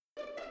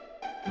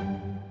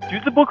橘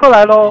子播客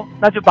来咯，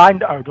那就把你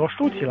的耳朵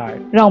竖起来，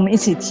让我们一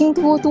起听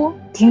多多，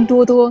听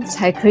多多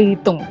才可以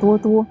懂多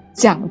多，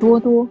讲多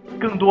多。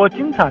更多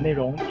精彩内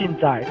容尽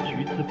在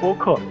橘子播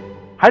客，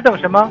还等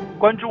什么？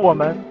关注我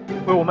们，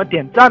为我们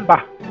点赞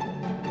吧。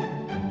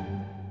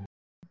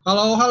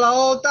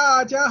Hello，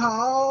 大家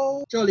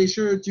好，这里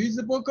是橘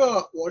子播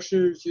客，我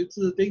是橘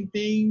子丁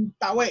丁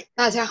大卫。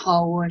大家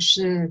好，我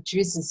是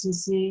橘子西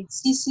西。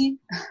西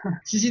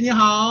西你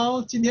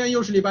好，今天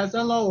又是礼拜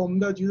三了，我们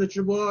的橘子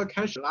直播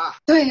开始啦。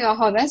对呀，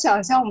好难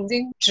想象我们已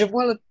经直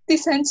播了第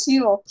3期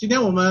了。今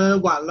天我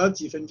们晚了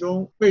几分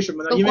钟，为什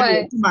么呢？因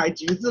为我去买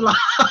橘子了。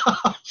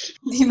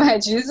你买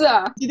橘子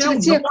啊？今天我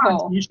们的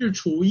话题是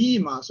厨艺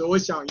嘛，所以我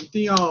想一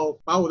定要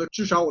把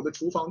至少我的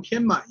厨房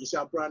填满一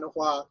下，不然的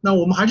话，那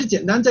我们还是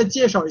简单再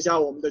介绍一下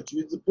我们的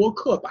橘子播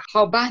客吧。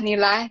好吧，你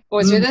来，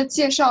我觉得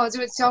介绍就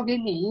交给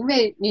你，因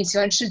为你喜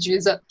欢吃橘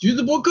子。橘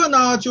子播客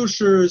呢，就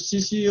是西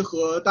西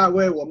和大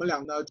卫我们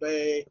俩呢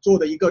被做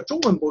的一个中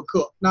文播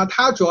客，那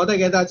它主要带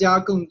给大家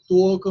更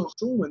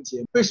中文节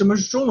目。为什么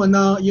是中文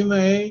呢？因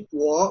为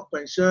我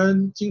本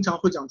身经常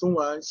会讲中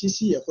文，西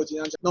西也会经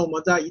常讲，那我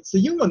们在一次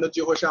英文的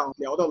聚会上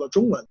聊到了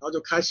中文，然后就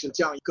开始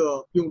这样一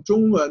个用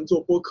中文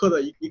做播客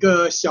的一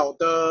个小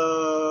的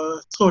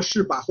测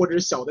试吧，或者是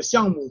小的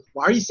项目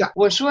玩一下。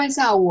我说一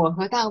下，我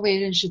和大卫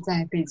认识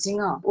在北京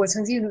啊，我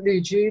曾经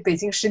旅居北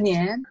京10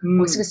年，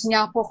我是个新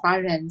加坡华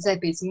人，在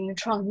北京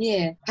创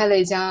业，开了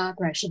一家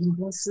短视频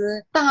公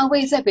司。大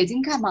卫在北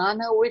京干嘛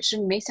呢？我一直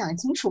没想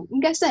清楚，应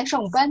该是在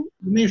上班。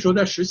那时候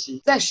在实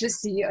习，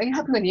因为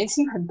他比我年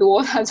轻很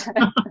多，他才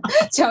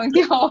强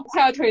调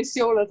他要退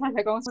休了，他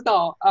才刚出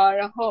道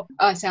然后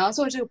想要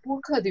做这个播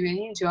客的原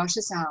因，主要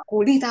是想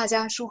鼓励大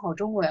家说好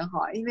中文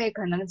哈，因为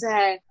可能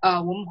在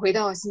我们回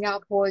到新加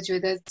坡，觉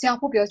得新加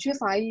坡比较缺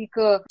乏一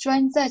个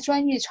在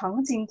专业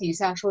场景底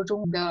下说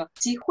中文的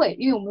机会，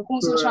因为我们工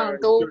作上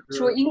都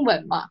说英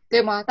文嘛，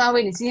对吗？大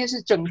卫，你今天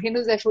是整天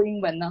都在说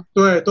英文呢？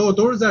对，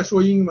都是在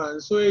说英文，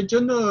所以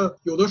真的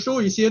有的时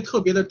候一些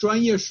特别的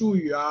专业术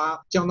语啊，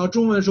讲到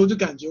中文的时候就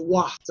感觉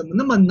哇，怎么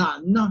那么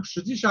难呢？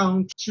实际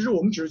上，其实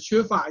我们只是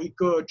缺乏一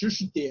个知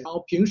识点，然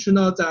后平时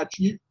呢，在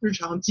日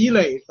常积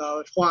累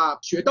的话，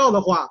学到的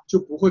话，就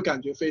不会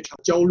感觉非常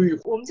焦虑。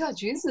我们叫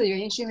橘子的原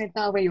因是因为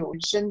大卫有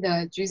深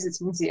的橘子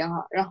情节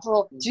然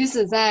后橘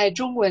子在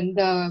中国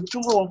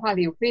文化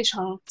里有非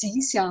常吉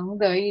祥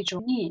的一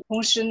种意义，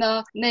同时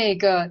呢，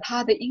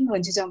它的英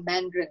文就叫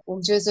Mandarin。我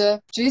们觉得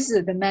橘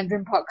子的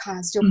Mandarin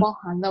Podcast 就包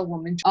含了我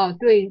们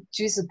对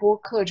橘子播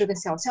客这个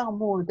小项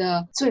目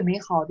的最美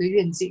好的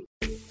愿景。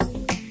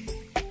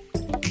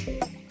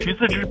橘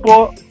子直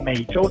播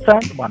每周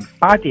3晚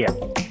8点，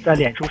在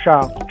脸书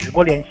上直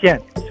播连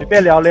线，随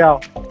便聊聊，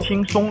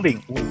轻松领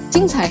悟。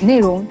精彩内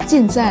容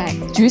尽在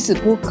橘子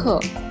播客，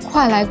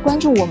快来关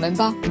注我们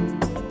吧。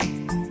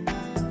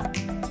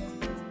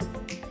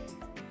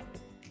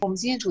我们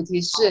今天主题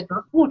是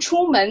不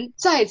出门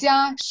在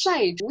家晒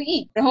厨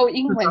艺，然后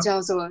英文叫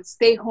做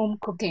Stay Home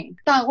Cooking。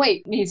大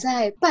卫，你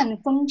在半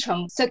封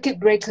城 Circuit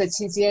Breaker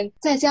期间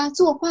在家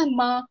做饭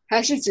吗？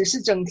还是只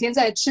是整天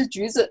在吃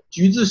橘子？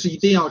橘子是一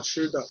定要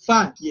吃的，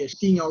饭也是一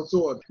定要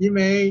做的，因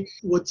为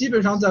我基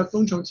本上在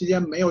封城期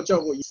间没有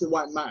叫过一次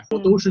外卖，我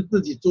都是自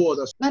己做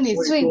的。那你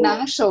最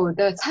拿手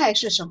的菜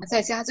是什么？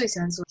在家最喜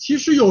欢做？其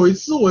实有一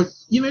次我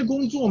因为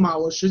工作嘛，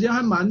我时间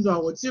还蛮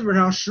短，我基本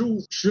上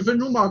10分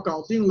钟吧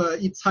搞定了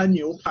一餐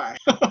牛排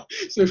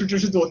所以说这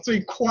是我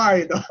最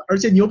快的，而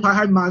且牛排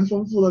还蛮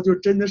丰富的，就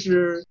真的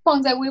是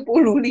放在微波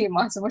炉里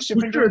吗？怎么10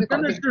分钟就搞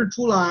定？真的是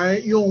出来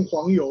用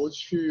黄油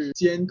去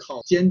煎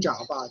炸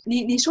吧。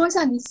你说一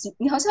下，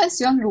你好像很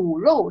喜欢卤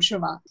肉是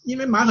吗？因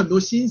为买很多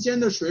新鲜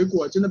的水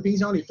果，真的冰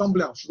箱里放不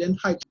了时间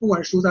太久，不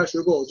管蔬菜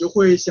水果，我就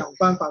会想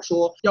办法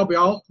说要不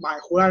要买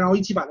回来，然后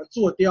一起把它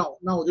做掉。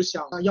那我就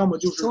想，那要么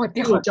就是做，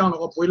这样的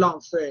话不会浪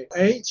费。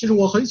其实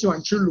我很喜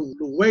欢吃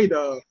卤味的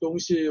东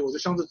西，我就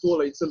上次做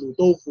了一次卤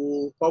豆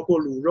腐，包括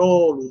卤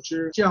肉、卤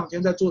汁。这2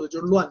天在做的就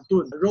是乱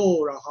炖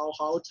肉，然后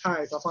还有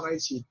菜，它放在一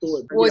起炖。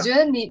我觉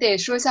得你得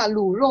说一下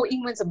卤肉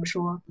英文怎么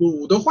说。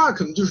卤的话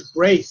可能就是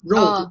braise， 肉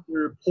就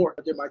是 pork，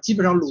对吧？基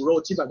本上卤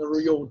肉基本都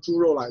是用猪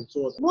肉来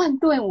做的。乱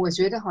炖我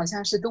觉得好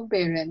像是东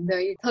北人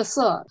的一特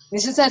色。你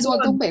是在做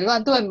东北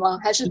乱炖吗？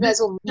还是在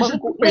做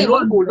内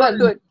蒙古乱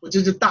炖？我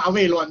就是大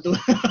卫乱炖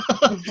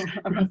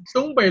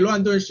东北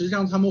乱炖实际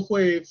上他们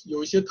会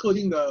有一些特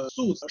定的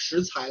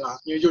食材啦，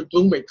因为就是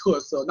东北特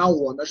色。那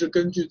我呢是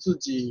根据自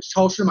己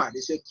超市买的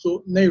一些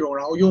做内容，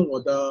然后用我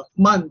的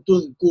慢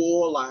炖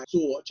锅来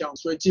做这样，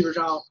所以基本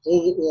上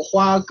我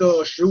花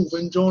个15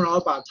分钟，然后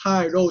把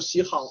菜肉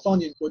洗好放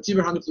进，我基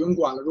本上就不用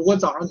管了。如果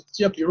早上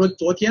比如说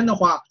昨天的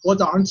话，我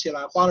早上起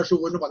来花了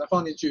15分钟把它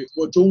放进去，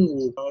我中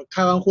午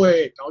开完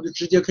会然后就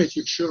直接可以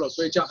去吃了，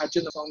所以这样还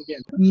真的方便。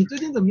你最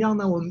近怎么样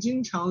呢？我们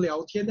经常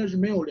聊天，但是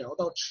没有聊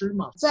到吃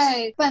嘛。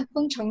在半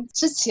封城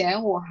之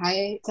前我还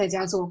在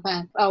家做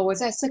饭我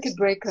在 Circuit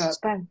Breaker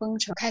半封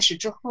城开始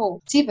之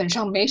后，基本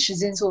上没时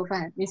间做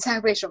饭，你猜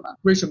为什么？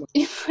为什么？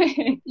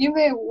因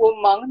为我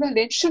忙的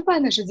连吃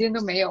饭的时间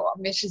都没有啊，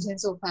没时间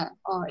做饭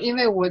啊。因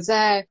为我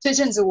在这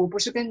阵子我不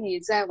是跟你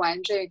在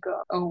玩这个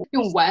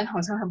用玩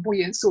好像很不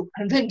严肃，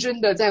很认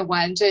真的在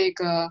玩这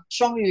个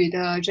双语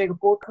的这个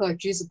播客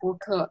橘子播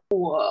客。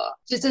我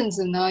这阵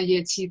子呢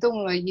也启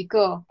动了一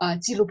个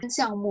纪录片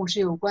项目，是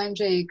有关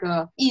这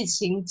个疫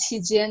情期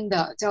间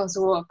的，叫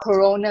做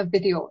Corona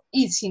Video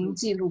疫情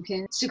纪录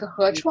片，是个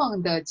合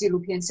创的纪录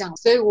片项目，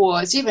所以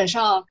我基本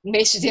上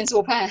没时间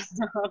做饭。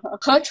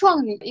合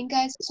创你应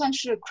该算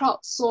是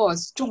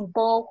crowdsource 众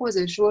包，或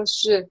者说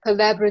是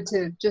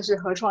collaborative， 就是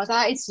合创，大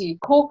家一起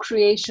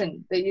co-creation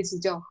的意思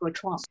叫合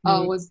创。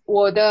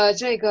我的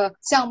这个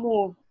项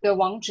目的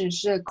网址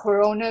是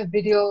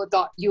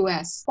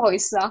coronavideo.us， 不好意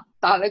思啊，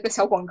打了个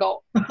小广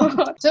告。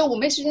所以我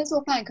没时间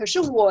做饭，可是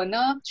我呢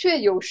却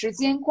有时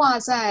间挂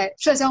在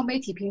社交媒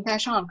体平台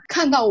上，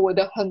看到我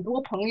的很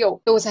多朋友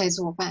都在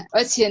做饭，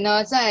而且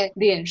呢在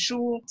脸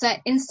书、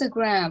在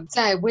Instagram、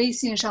在微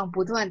信上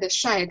不断的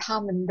晒他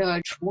们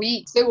的厨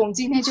艺。所以我们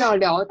今天就要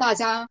聊大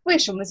家为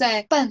什么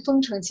在半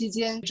封城期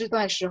间这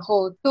段时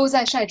候都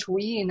在晒厨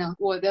艺呢？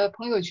我的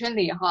朋友圈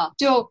里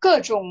就各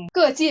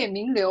界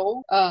名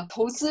流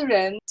投资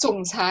人、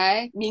总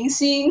裁、明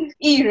星、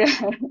艺人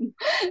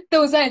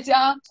都在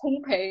家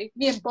烘焙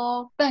面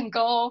包、蛋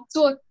糕，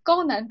做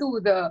高难度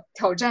的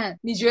挑战。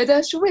你觉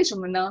得是为什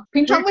么呢？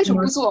平常为什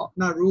么不做？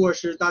那如果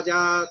是大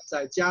家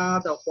在家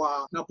的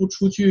话，那不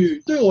出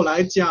去对我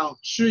来讲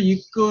是一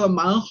个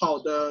蛮好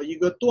的一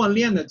个锻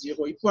炼的机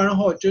会，不然的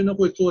话我真的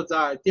会坐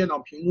在电脑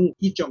屏幕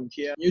一整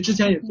天。因为之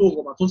前也做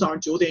过嘛，从早上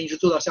9点一直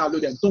做到下午6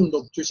点，动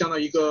都就相当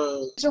于一个。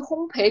这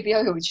烘焙比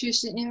较有趣，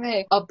是因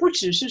为不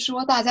只是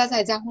说大家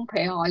在家烘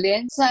焙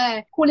连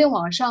在互联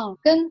网上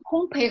跟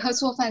烘焙和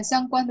做饭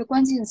相关的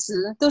关键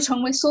词都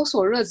成为搜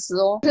索热词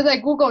哦。就在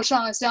Google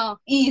上，像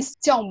ease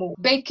酵母、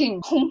baking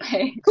烘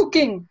焙、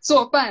cooking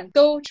做饭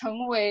都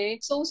成为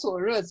搜索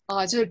热词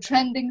就是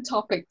trending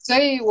topic。所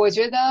以我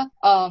觉得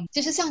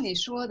其实像你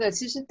说的，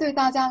其实对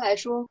大家来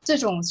说，这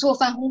种做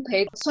饭烘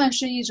焙算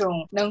是一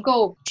种能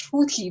够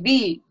出体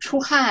力、出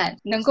汗，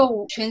能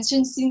够全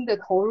身心的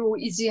投入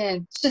一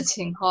件事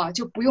情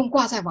就不用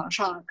挂在网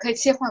上，可以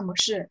切换模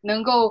式，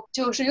能够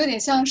就是有点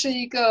像是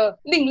一个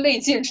另类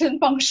健身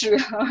方式，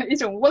一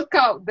种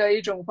workout 的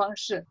一种方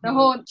式。然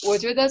后我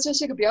觉得这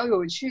是个比较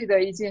有趣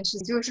的一件事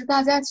情，就是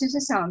大家其实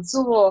想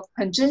做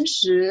很真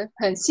实、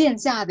很线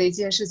下的一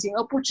件事情，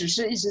而不只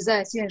是一直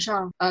在线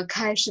上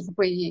开视频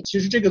会议。其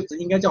实这个词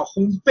应该叫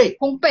烘焙。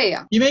烘焙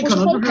啊，因为可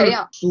能就是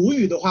俗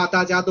语的话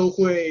大家都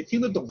会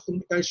听得懂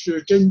烘，但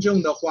是真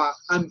正的话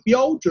按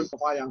标准的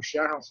话讲，实际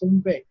上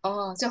烘焙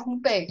叫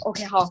烘焙。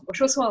 OK， 好，我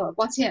说错了，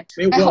抱歉。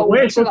我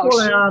也说错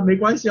了呀，没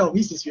关系啊，我们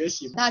一起学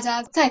习。大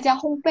家在家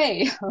烘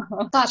焙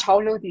大潮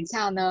流底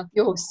下呢，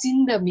有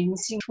新的明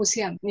星出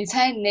现，你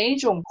猜哪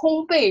种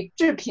烘焙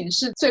制品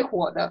是最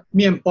火的？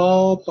面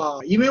包吧，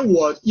因为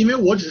我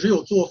只是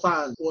有做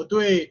饭，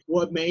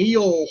我没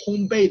有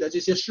烘焙的这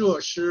些设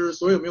施，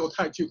所以没有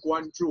太去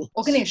关注。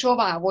我跟你说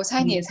吧，我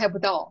猜你也猜不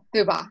到，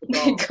对吧？那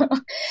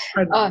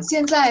个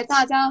现在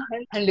大家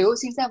很流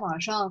行在网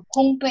上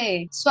烘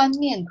焙酸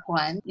面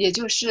团，也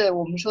就是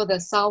我们说的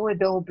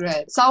sourdough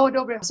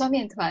bread 酸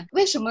面团。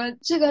为什么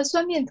这个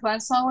酸面团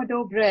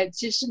sourdough bread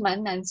其实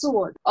蛮难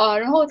做的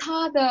然后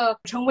它的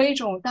成为一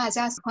种大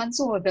家喜欢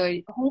做的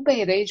烘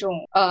焙的一种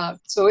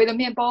所谓的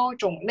面包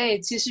种类，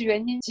其实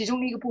原因其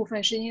中一个部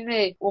分是因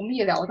为我们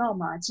也聊到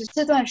嘛，其实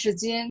这段时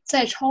间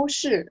在超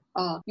市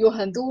有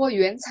很多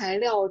原材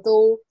料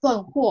都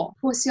断货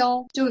脱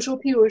销，就是说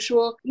譬如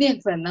说面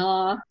粉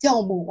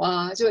酵母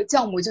就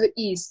酵母就是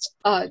yeast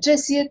这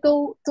些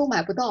都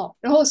买不到，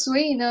然后所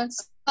以呢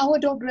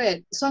sourdough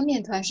bread 酸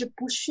面团是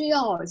不需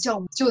要酵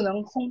母就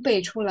能烘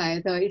焙出来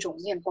的一种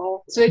面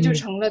包，所以就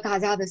成了大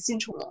家的新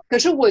宠了。可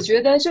是我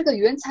觉得这个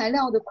原材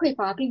料的匮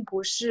乏并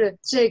不是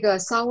这个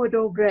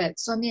sourdough bread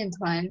酸面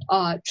团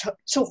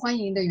受欢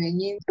迎的原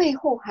因，背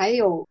后还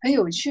有很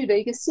有趣的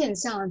一个现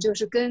象，就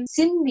是跟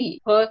心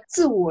理和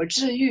自我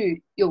治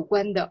愈有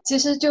关的，其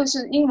实就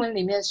是英文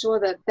里面说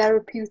的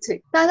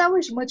therapeutic。 大家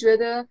为什么觉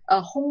得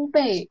烘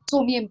焙、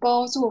做面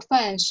包、做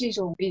饭是一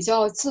种比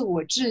较自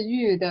我治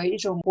愈的一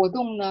种活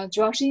动呢？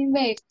主要是因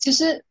为其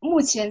实目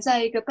前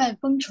在一个半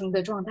封城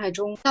的状态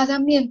中，大家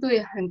面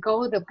对很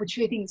高的不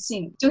确定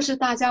性，就是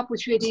大家不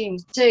确定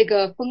这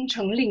个封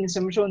城令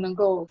什么时候能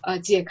够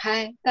解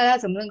开，大家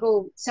怎么能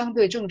够相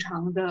对正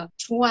常的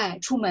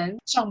出门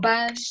上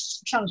班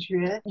上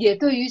学，也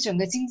对于整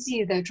个经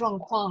济的状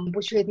况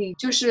不确定，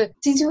就是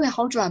经济会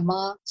好转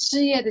吗？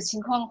失业的情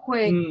况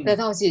会得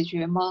到解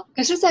决吗？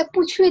可是在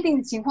不确定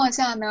的情况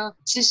下呢，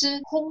其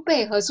实烘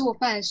焙和做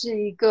饭是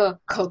一个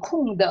可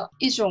控的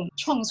一种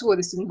创作的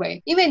个行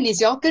为，因为你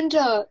只要跟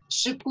着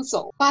食谱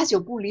走，8、9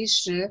不离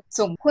十，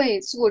总会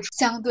做出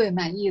相对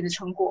满意的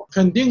成果。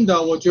肯定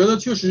的，我觉得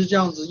确实是这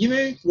样子，因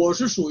为我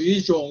是属于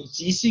一种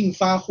即兴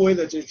发挥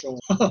的这种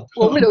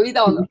我们留意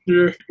到了，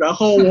然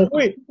后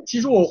其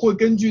实我会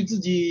根据自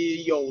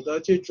己有的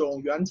这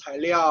种原材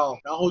料，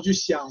然后去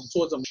想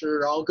做怎么吃，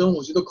然后跟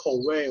我觉得口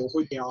味我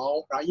会调，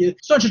然后也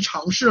算是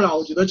尝试了。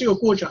我觉得这个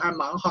过程还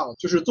蛮好，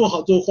就是做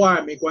好做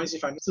坏没关系，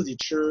反正自己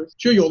吃。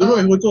其实有的时候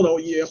也会做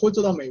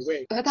到美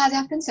味。我和大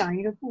家分享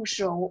一个故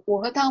事哦，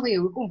我和大卫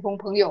有个共同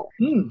朋友，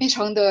非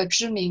常的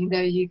知名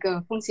的一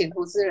个风险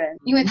投资人，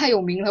因为太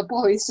有名了，不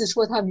好意思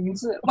说他名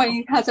字，万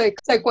一他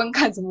在观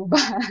看怎么办？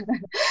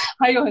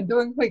还有很多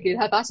人会给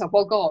他打小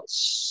报告。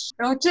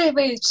然后这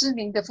位知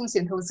名的风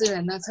险投资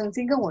人呢，曾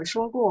经跟我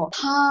说过，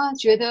他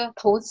觉得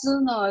投资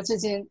呢这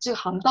个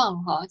行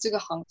当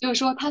就是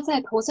说他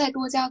在投再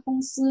多家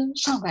公司，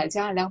上百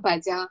家、200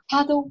家，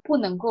他都不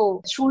能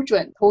够说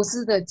准投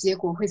资的结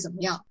果会怎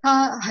么样，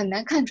他很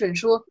难看准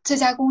说这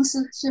家公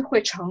司是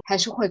会成还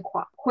是会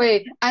垮，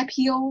会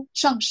IPO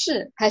上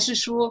市，还是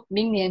说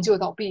明年就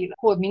倒闭了，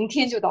或明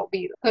天就倒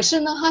闭了。可是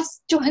呢，他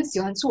就很喜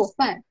欢做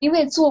饭，因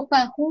为做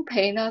饭烘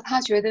焙呢，他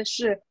觉得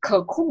是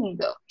可控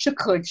的，是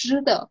可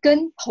知的，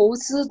跟投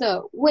资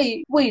的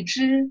未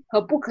知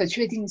和不可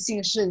确定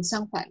性是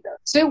相反的。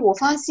所以我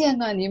发现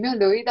呢，你有没有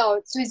留意到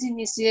最近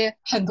一些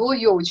很多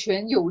有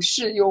权有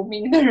势有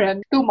名的人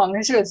都忙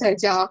着在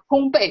家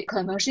烘焙，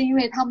可能是因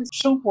为他们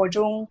生活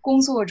中工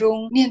作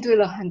中面对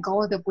了很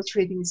高的不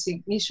确定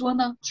性，你说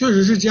呢？确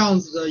实是这样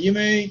子的，因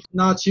为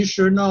其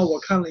实呢，我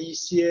看了一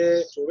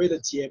些所谓的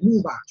节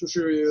目吧，就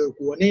是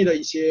国内的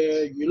一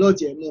些娱乐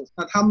节目，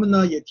那他们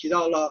呢也提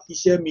到了一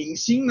些明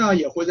星呢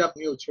也会在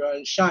朋友圈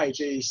晒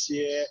这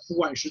些，不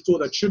管是做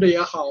的吃的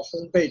也好，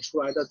烘焙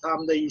出来的他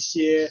们的一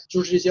些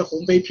就是一些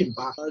烘焙品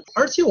吧。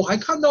而且我还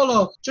看到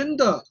了真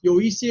的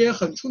有一些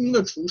很出名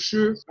的厨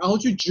师，然后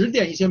去指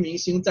点一些明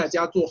星在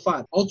家做饭，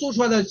然后做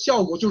出来的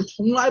效果就是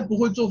从来不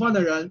会做饭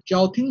的人，只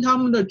要听他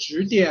们的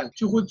指点，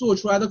就会做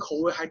出来的口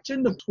味还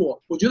真的不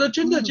错。我觉得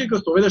真的这个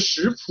所谓的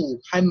食谱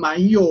还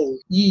蛮有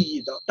意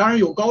义的，当然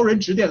有高人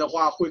指点的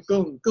话，会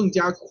更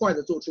加快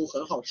的做出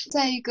很好吃。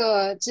在一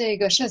个这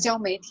个社交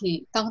媒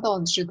体当道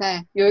的时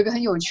代，有一个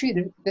很有趣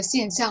的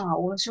现象啊，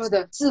我们说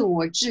的自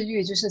我治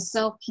愈就是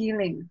self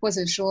healing， 或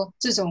者说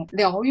这种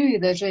疗愈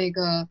的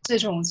这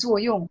种作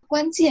用，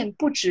关键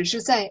不只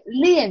是在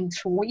练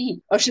厨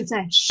艺，而是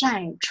在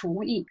晒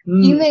厨艺。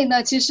因为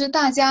呢，其实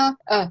大家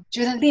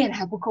觉得练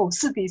还不够，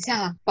私底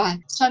下把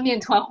酸面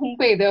团烘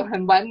焙的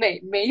很完美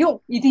没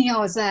用，一定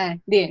要在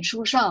脸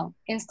书上、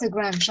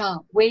Instagram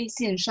上、微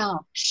信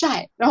上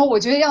晒。然后我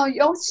觉得要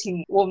邀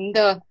请我们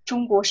的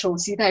中国首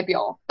席代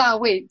表大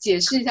卫解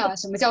释一下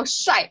什么叫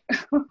晒。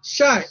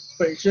晒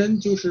本身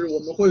就是我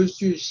们会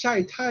去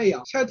晒太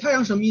阳，晒太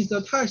阳什么意思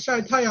呢？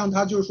晒太阳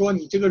它就是说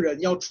你这个人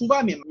要出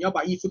外面嘛，你要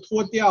把衣服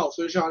脱掉，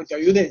所以上感觉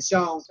有点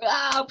像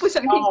不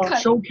想听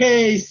看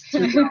showcase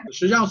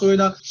实际上所谓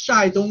的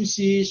晒东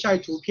西晒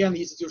图片的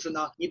意思就是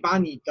呢，你把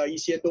你的一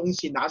些东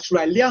西拿出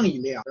来晾一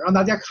晾，让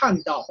大家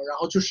看到，然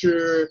后就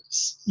是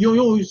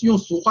用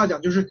俗话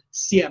讲就是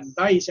显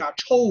摆一下，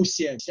臭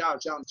显一下，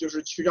这样就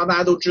是去让大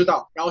家都知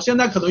道。然后现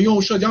在可能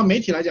用社交媒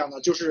体来讲呢，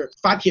就是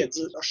发帖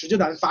子，使劲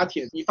打发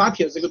帖子，你发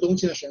帖子这个东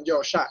西呢，实际上就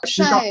要晒。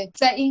晒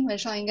在英文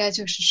上应该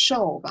就是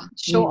show 吧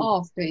，show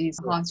off 的意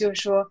思哈，就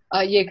是说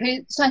也可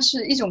以算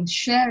是一种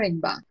sharing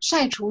吧。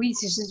晒厨艺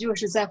其实就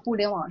是在互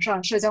联网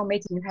上、社交媒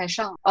体平台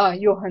上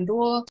有很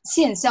多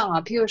现象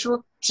啊，譬如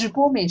说直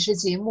播美食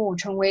节目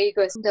成为一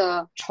个新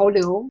的潮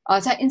流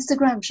在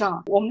Instagram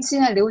上，我们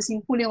现在流行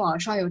互联网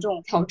上有这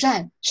种挑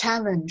战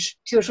challenge，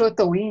 譬如说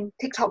抖音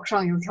TikTok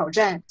上有挑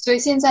战，所以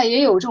现在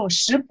也有这种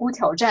食谱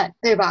挑战，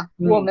对吧？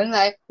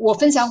我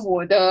分享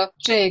我的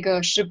这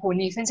个食谱，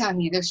你分享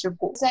你的食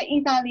谱。在意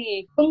大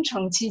利封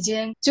城期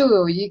间，就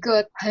有一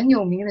个很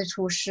有名的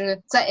厨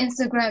师在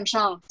Instagram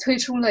上推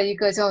出了一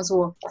个叫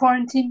做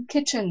Quarantine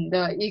Kitchen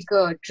的一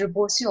个直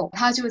播秀，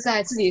他就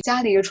在自己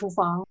家里的厨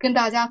房跟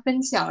大家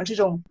分享这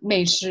种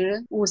美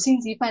食5星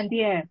级饭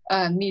店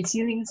米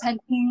其林餐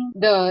厅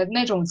的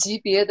那种级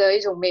别的一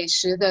种美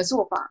食的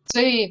做法。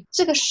所以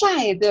这个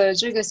晒的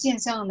这个现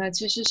象呢，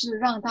其实是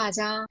让大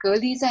家隔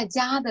离在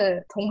家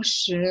的同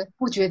时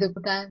不觉得孤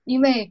单，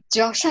因为只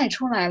要晒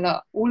出来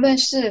了，无论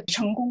是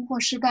成功或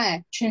失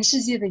败，全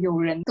世界的友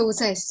人都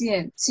在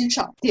线欣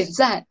赏、点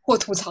赞或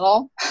吐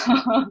槽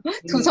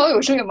吐槽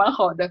有时候也蛮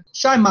好的。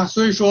晒嘛，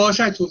所以说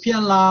晒图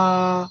片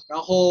啦，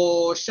然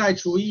后晒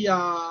厨艺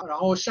啊，然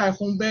后晒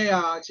烘焙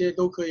啊，这些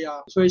都可以啊。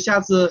所以下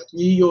次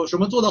你有什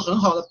么做得很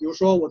好的，比如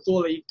说我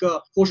做了一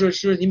个，或者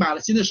是你买了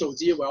新的手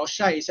机，我要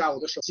晒一下我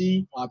的手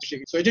机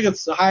所以这个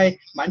词还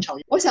蛮常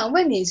用。我想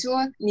问你说，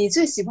你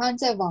最喜欢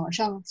在网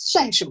上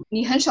晒什么？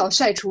你很少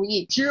晒厨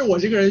艺。其实我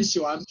这个人喜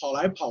欢跑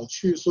来跑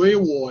去，所以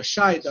我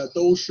晒的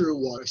都是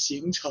我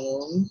行程，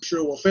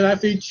是我飞来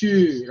飞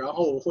去，然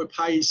后我会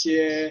拍一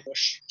些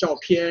照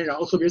片，然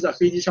后特别是在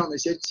飞机上的一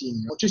些景，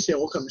这些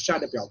我可能晒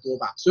的比较多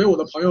吧。所以我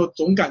的朋友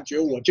总感觉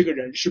我这个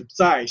人是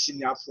在新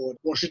加坡的，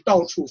我是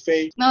到处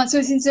飞。那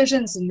最近这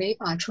阵子没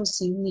法出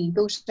行，你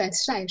都是在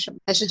晒什么？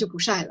还是就不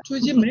晒了？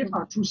最近没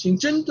法出行，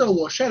真的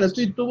我晒的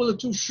最多的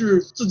就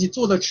是自己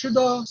做的吃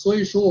的，所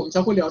以说我们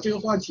才会聊这个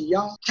话题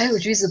呀。还有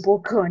橘子播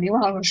客，你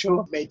忘了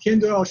说，每天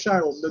都要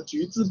晒我们的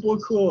橘子播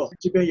客，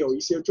这边有一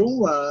些中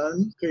文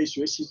可以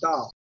学习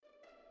到。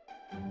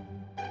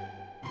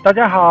大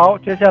家好，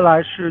接下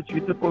来是橘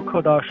子播客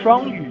的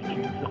双语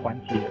橘子环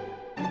节，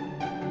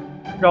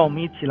让我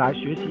们一起来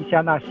学习一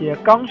下那些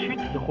刚需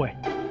词汇。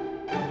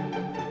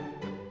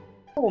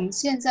我们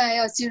现在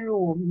要进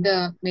入我们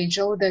的每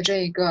周的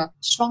这个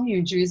双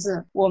语橘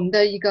子，我们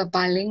的一个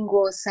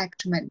bilingual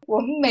segment。我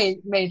们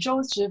每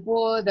周直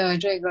播的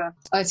这个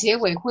结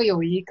尾会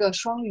有一个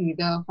双语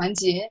的环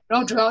节，然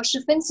后主要是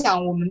分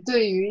享我们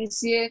对于一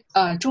些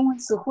中文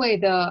词汇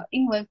的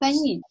英文翻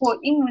译或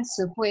英文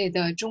词汇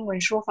的中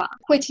文说法。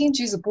会听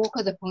橘子播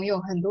客的朋友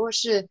很多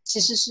其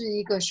实是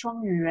一个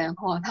双语人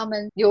哈，他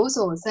们游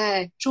走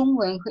在中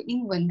文和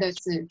英文的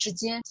之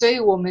间，所以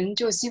我们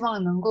就希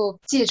望能够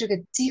借这个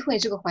机会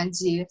这个环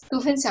节多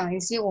分享一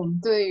些我们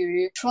对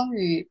于双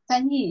语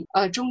翻译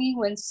中英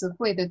文词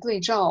汇的对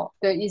照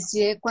的一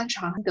些观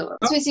察的。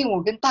最近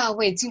我跟大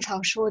卫经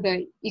常说的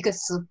一个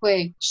词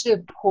汇是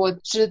颇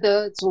值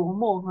得琢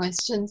磨和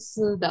深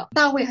思的。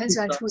大卫很喜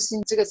欢初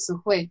心这个词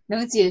汇，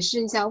能解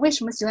释一下为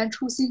什么喜欢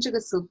初心这个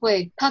词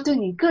汇，它对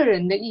你个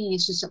人的意义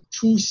是什么？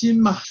初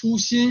心嘛，初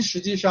心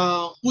实际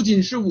上不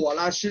仅是我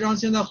啦，实际上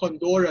现在很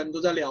多人都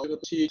在聊这个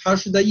东西。它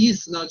是的意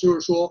思呢，就是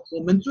说我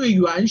们最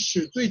原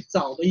始最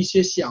早的一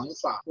些想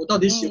法，我到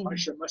底喜欢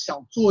什么，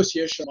想做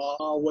些什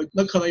么我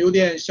那可能有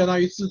点相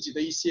当于自己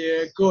的一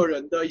些个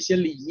人的一些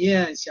理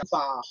念想法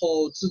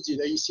后自己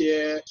的一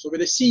些所谓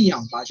的信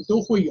仰吧，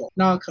都会有。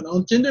那可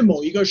能针对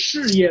某一个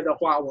事业的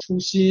话，我初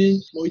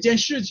心，某一件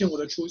事情我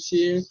的初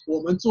心，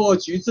我们做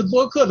橘子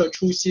播客的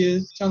初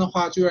心，这样的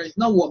话就是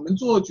那我们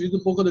做橘子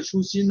播客的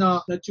初心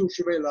呢，那就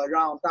是为了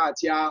让大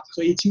家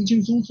可以轻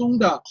轻松松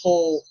的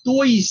后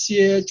多一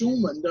些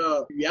中文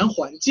的语言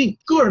环境。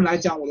个人来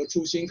讲，我的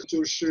初心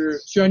就是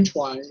宣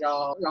传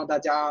让大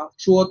家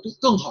说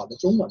更好的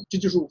中文，这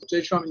就是我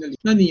这上面的理。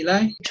那你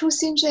嘞？初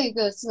心这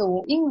个字，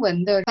我英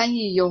文的翻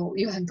译有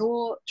很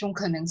多种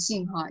可能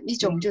性哈。一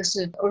种就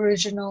是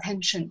original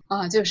intention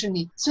就是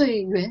你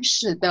最原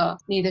始的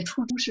你的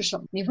初衷是什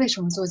么？你为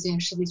什么做这件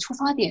事情？出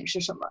发点是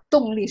什么？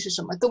动力是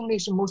什么？动力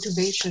是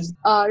motivation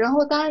然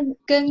后当然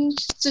跟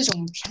这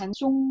种禅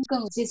宗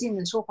更接近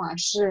的说法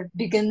是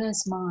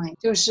beginner's mind，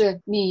 就是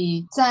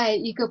你在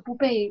一个不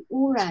被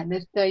污染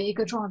的一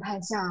个状态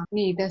下，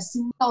你的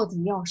心到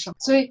底要什么？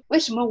所以为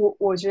什么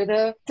我觉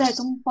得在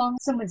东方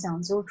这么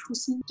讲究初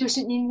心，就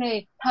是因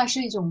为它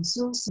是一种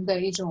修行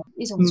的一种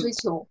追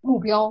求目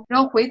标。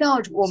然后回到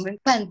我们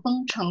办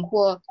封城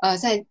或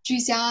在居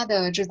家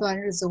的这段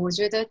日子，我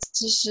觉得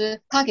其实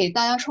它给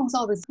大家创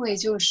造的机会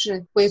就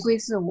是回归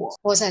自我，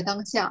活在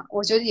当下。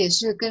我觉得也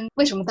是跟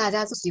为什么大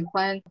家都喜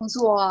欢工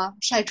作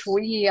晒厨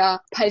艺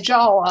拍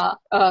照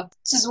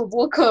制作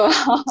播客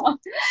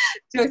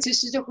就其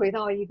实就回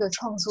到一个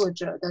创作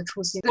者的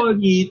初心。如果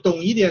你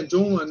懂一点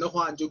中文的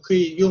话，你就可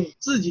以用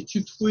自己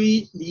去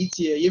理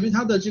解，因为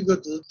它的这个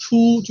词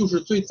初就是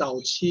最早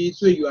期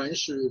最原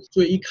始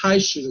最一开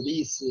始的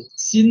意思，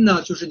心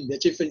呢就是你的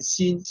这份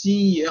心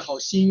也好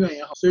心愿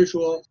也好，所以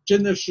说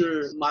真的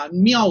是蛮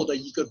妙的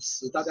一个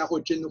词，大家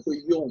真的会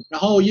用。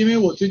然后因为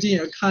我最近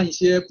也看一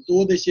些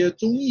多的一些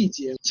综艺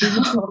节目，其实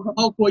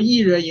包括艺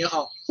人也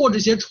好或者一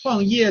些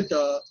创业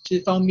的这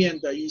方面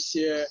的一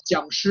些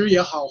讲师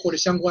也好或者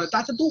相关的，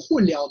大家都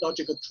会聊到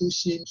这个初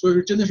心，所以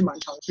说真的是蛮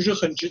长，就是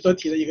很值得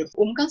提的一个词。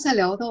我们刚才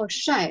聊到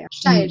晒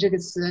这个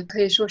词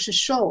可以说是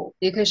show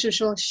也可以是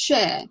说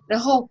share， 然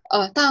后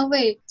大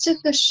卫这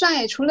个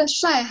晒除了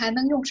晒还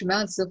能用什么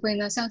样的词汇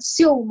呢？像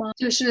秀吗？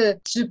就是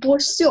直播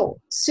秀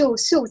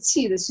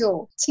气的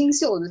秀，清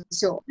秀的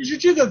秀。其实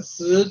这个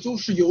词就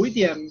是有一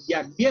点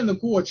演变的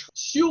过程。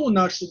秀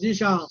呢实际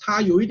上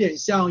它有一点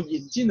像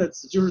引进的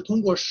词，就是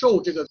通过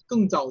show这个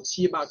更早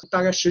期吧，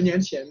大概10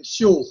年前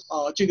秀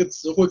这个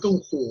词会更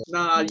火。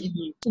那你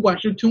不管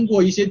是通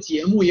过一些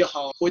节目也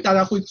好，大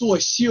家会做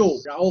秀，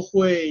然后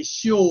会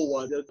秀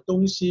我的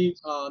东西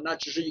那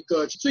只是一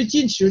个最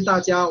近其实大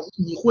家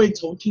你会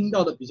听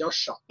到的比较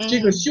少。这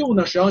个秀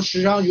呢实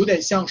际上有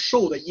点像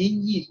受的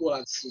音译过来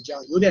的词，这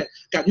样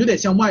感觉有点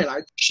像外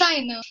来。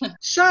晒呢？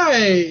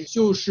晒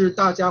就是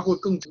大家会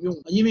更用，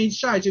因为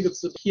晒这个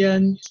词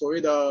偏所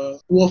谓的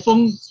国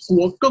风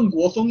更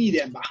国风一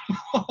点吧。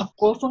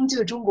国风就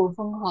是中国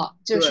风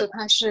就是说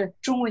它是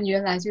中文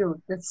原来就有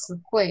的词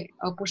汇，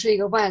而不是一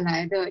个外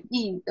来的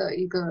译的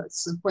一个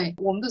词汇。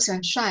我们都喜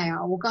欢晒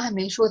我刚才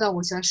没说到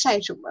我喜欢晒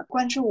什么。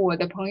关注我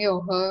的朋友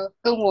和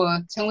跟我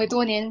成为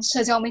多年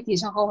社交媒体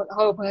上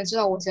好友朋友知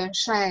道我喜欢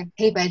晒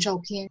黑白照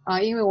片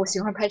因为我喜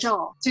欢拍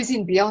照，最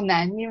近比较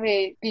难，因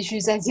为必须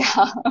在家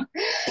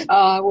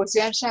我喜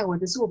欢晒我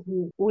的作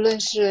品，无论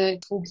是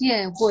图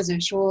片或者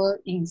说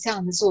影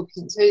像的作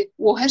品，所以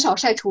我很少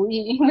晒厨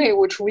艺，因为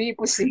我厨艺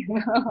不行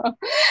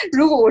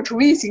如果我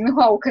厨艺行的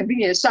话，我肯定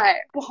也晒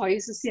不好意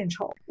思献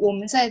丑。我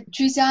们在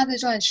居家的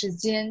这段时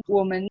间，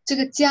我们这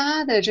个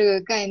家的这个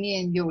概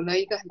念有了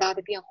一个很大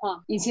的变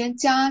化。以前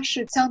家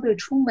是相对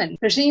出门，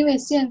可是因为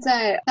现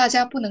在大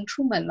家不能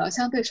出门了，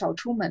相对少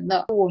出门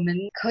了，我们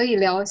可以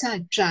聊一下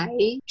宅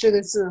这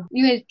个字。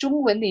因为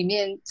中文里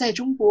面在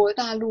中国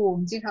大陆我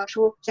们经常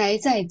说宅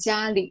在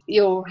家里，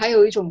还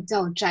有一种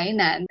叫宅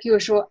男，譬如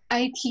说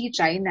IT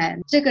宅男。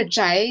这个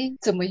宅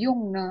怎么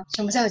用呢？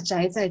什么叫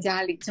宅在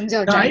家里？什么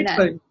叫宅男？宅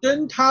本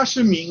身它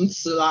是名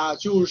词啦，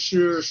就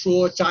是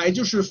说宅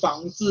就是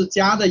房子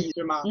家的意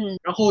思嘛。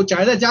然后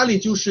宅在家里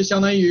就是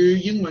相当于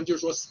英文就是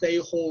说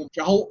stay home，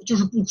 然后就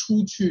是不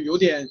出去，有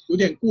点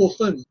过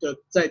分的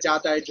在家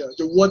待着，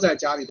就窝在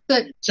家里。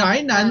对，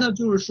宅男呢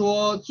就是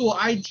说做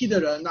IT 的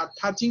人呢，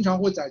他经常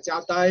会在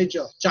家待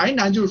着。宅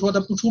男就是说他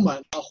不出门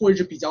啊，或者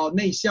是比较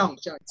内向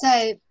这样。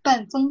在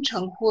半封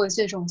城或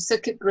这种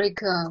circuit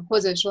breaker 或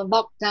者说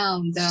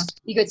lockdown 的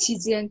一个期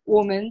间，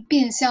我们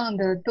变相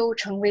的都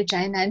成为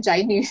宅男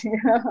宅女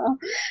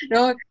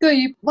然后对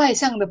于外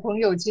向的朋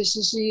友其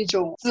实是一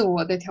种自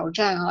我的挑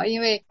战啊，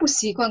因为不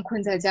习惯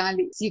困在家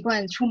里，习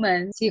惯出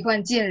门，习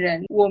惯见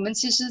人。我们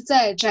其实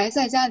在宅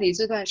在家里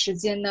这段时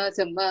间呢，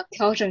怎么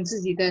调整自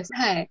己的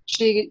态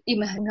是一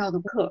门很重要的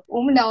课。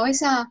我们聊一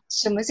下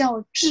什么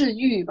叫治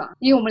愈吧，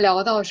因为我们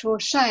聊到说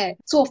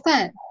做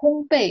饭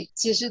烘焙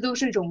其实都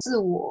是一种自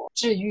我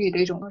治愈的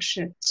一种方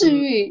式。治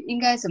愈应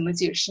该怎么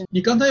解释？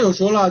你刚才有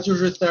说了，就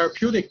是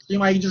therapeutic， 另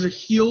外一个就是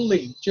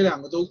healing， 这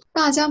两个都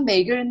大家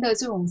每个人的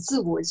这种自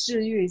我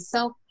治愈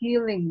self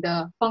healing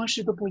的方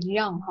式都不一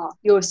样哈。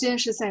有些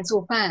是在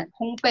做饭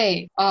烘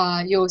焙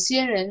有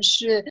些人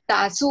是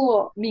打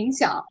坐冥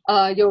想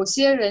有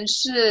些人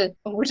是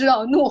我不知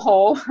道怒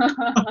吼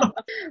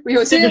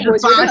有些人我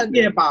觉得发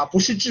泄吧，不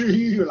是治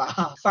愈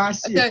啦，发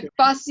泄。对，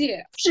发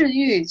泄。治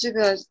愈这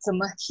个怎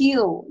么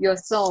heal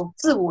yourself，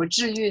 自我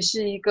治愈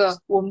是一个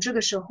我们这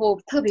个时候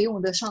特别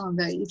用得上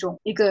的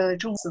一个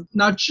重词。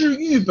那治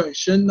愈本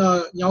身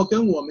呢，你要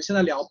跟我们现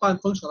在聊半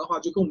封城的话，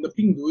就跟我们的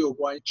病毒有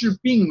关，治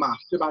病嘛，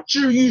对吧？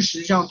治愈实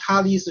际上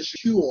它的意思是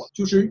cure，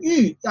 就是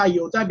愈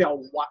有代表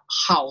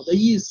好的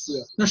意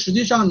思。那实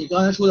际上你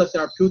刚才说的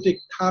therapeutic，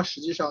 它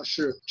实际上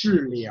是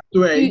治疗。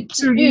对，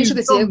治愈是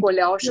个结果，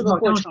疗是个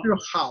过程，好像是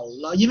好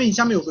了，因为你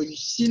下面有个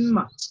心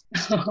嘛。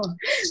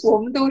我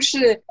们都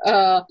是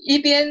一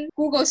边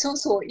Google 搜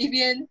索一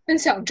边分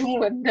享中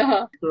文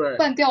的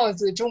半吊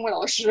子中文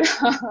老师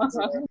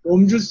我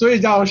们所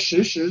以叫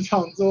实时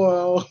创作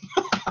哦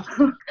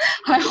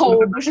还好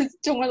我不是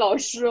中文老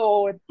师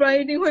哦，不然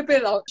一定会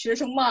被学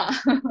生骂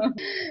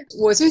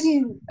我最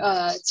近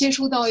接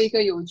触到一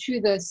个有趣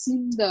的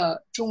新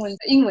的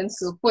英文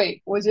词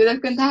汇，我觉得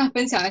跟大家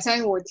分享一下，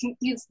因为我第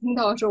一次听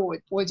到的时候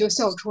我就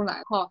笑出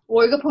来哈。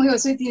我一个朋友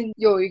最近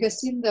有一个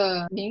新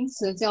的名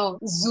词叫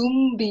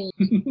Zombie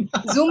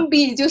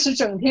Zombie 就是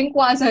整天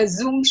挂在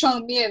Zoom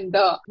上面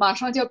的，马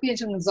上就要变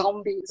成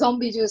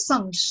Zombie 就是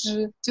丧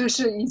尸，就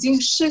是已经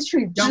失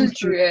去知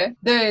觉。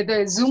对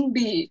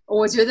Zombie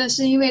我觉得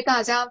是因为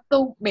大家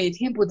都每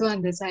天不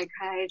断的在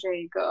开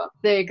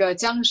这个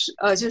僵尸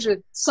就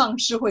是丧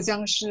尸或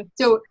僵尸，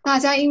就大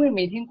家因为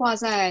每天挂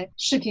在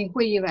视频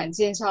会议软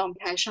件上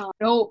台上，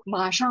然后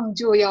马上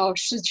就要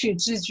失去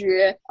知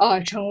觉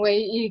成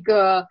为一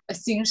个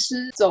行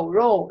尸走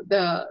肉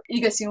的一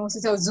个形容词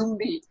叫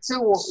Zombie。 所以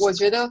我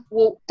觉得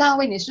大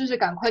卫你是不是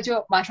赶快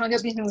马上就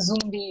变成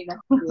Zombie 呢？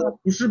我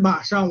不是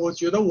马上，我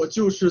觉得我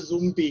就是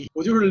Zombie，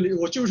 我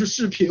就是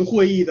视频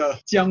会议的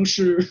僵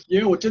尸，因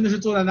为我真的是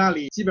坐在那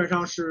里，基本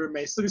上是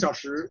每4个小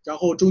时，然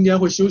后中间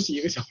会休息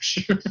1个小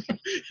时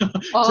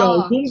叫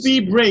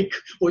Zombie Break。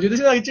 我觉得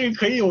现在这个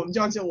可以，我们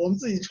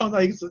自己创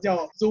造一个词叫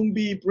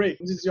Zombie Break，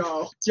 这就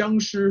叫僵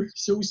尸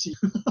休息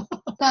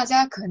大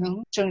家可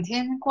能整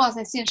天挂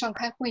在线上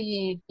开会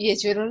议也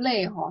觉得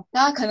累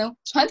大家可能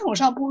传统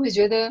上不会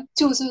觉得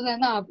就坐在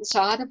那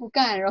啥都不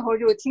干，然后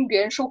就听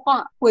别人说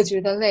话会觉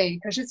得累，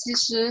可是其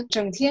实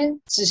整天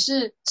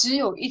只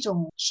有一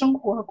种生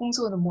活和工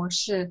作的模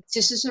式，其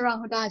实是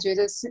让大家觉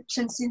得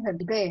身心很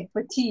疲惫。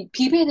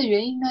疲惫的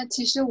原因呢，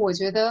其实我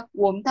觉得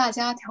我们大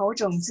家调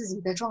整自己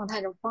的状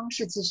态的方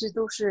式其实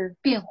都是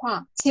变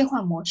化切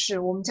换模式，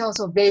我们叫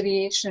做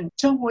variation。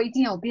 生活一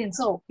定要变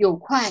奏，有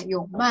快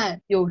有慢，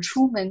有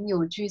出门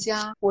有居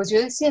家。我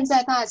觉得现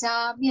在大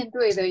家面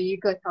对的一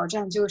个挑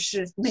战就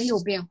是没有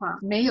变化，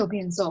没有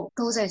变奏，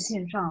都在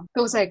线上，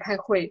都在开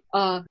会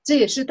这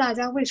也是大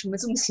家为什么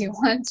这么喜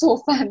欢做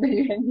饭的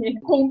原因，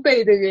烘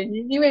焙的原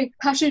因，因为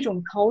它是一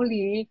种逃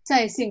离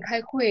在线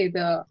开会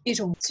的一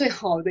种最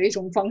好的一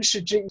种方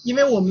式之一。因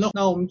为我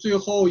们最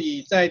后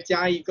再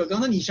加一个，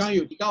刚才你上面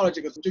有提到了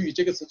这个词，就以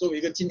这个词作为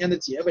一个今天的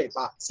结尾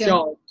吧，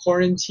叫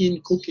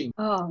quarantine cooking。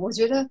我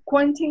觉得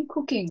quarantine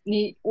cooking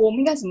我们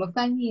应该怎么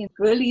翻译？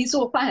隔离做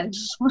做饭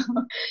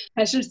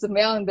还是怎么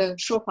样的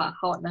说法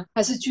好呢？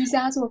还是居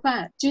家做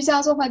饭？居家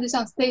做饭就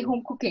像 stay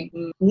home cooking，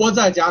窝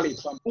在家里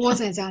做，窝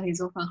在家里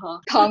做饭哈，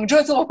躺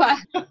着做饭。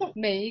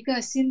每一个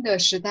新的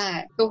时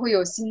代都会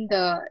有新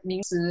的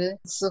名词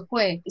词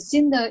汇，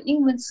新的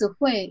英文词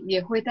汇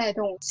也会带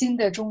动新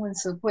的中文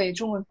词汇、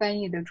中文翻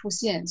译的出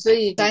现，所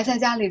以宅在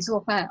家里做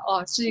饭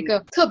是一个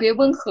特别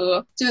温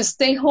和，就是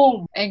stay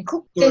home and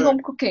cook stay home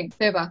cooking，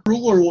 对吧？如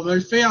果我们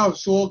非要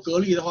说隔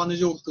离的话，那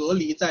就隔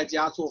离在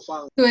家做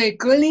饭。对，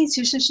隔离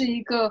其实是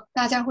一个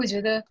大家会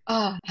觉得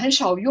很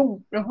少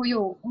用，然后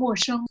又陌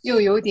生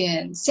又有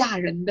点吓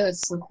人的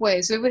词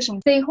汇，所以为什么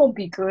stay home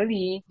比隔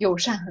离友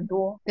善很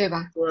多，对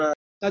吧？对，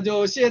那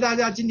就谢谢大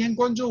家今天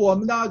关注我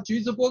们的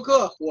橘子播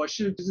客，我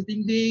是橘子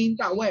丁丁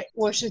大卫，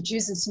我是橘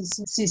子细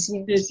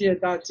细，谢谢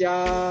大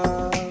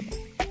家。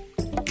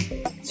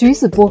橘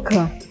子播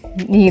客，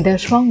你的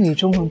双语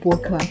中文播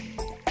客。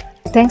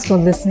Thanks for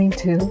listening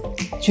to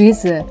橘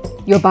子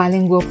Your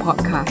Bilingual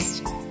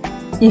Podcast.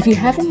 If you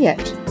haven't yet,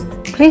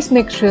 please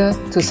make sure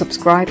to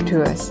subscribe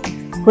to us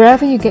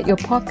wherever you get your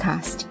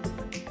podcast